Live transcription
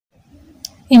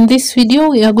In this video,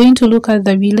 we are going to look at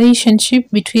the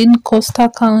relationship between cost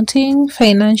accounting,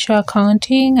 financial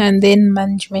accounting, and then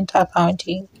management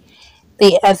accounting.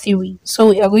 They are three.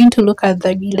 So we are going to look at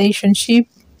the relationship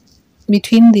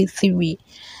between the three.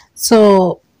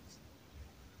 So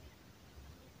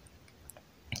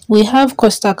we have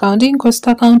cost accounting. Cost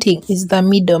accounting is the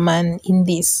middleman in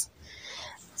this.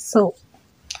 So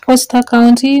cost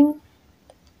accounting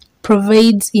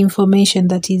provides information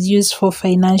that is used for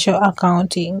financial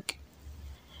accounting.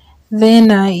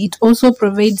 Then it also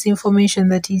provides information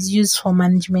that is used for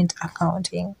management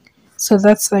accounting. So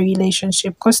that's the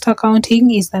relationship. Cost accounting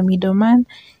is the middleman.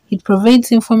 It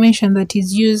provides information that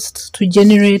is used to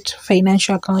generate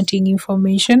financial accounting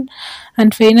information,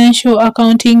 and financial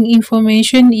accounting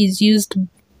information is used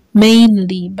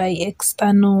mainly by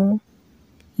external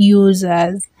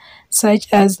users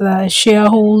such as the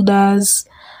shareholders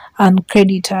and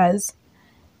creditors,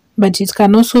 but it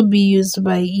can also be used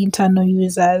by internal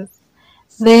users.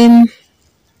 Then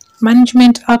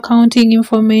management accounting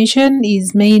information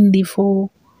is mainly for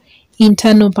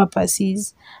internal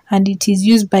purposes, and it is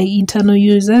used by internal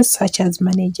users such as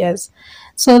managers.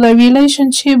 So the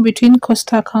relationship between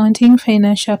cost accounting,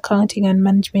 financial accounting, and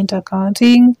management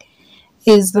accounting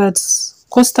is that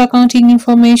cost accounting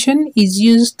information is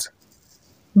used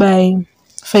by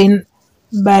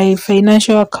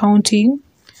financial accounting,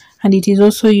 and it is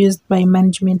also used by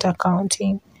management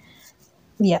accounting.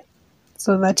 Yeah.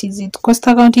 So that is it. Cost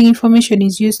accounting information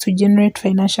is used to generate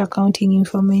financial accounting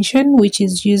information, which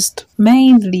is used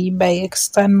mainly by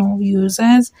external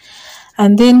users.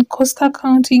 And then cost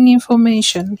accounting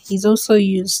information is also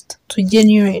used to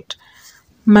generate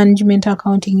management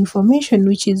accounting information,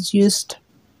 which is used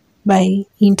by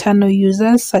internal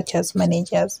users such as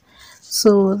managers.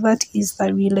 So that is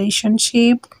the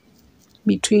relationship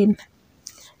between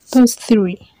those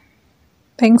three.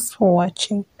 Thanks for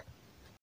watching.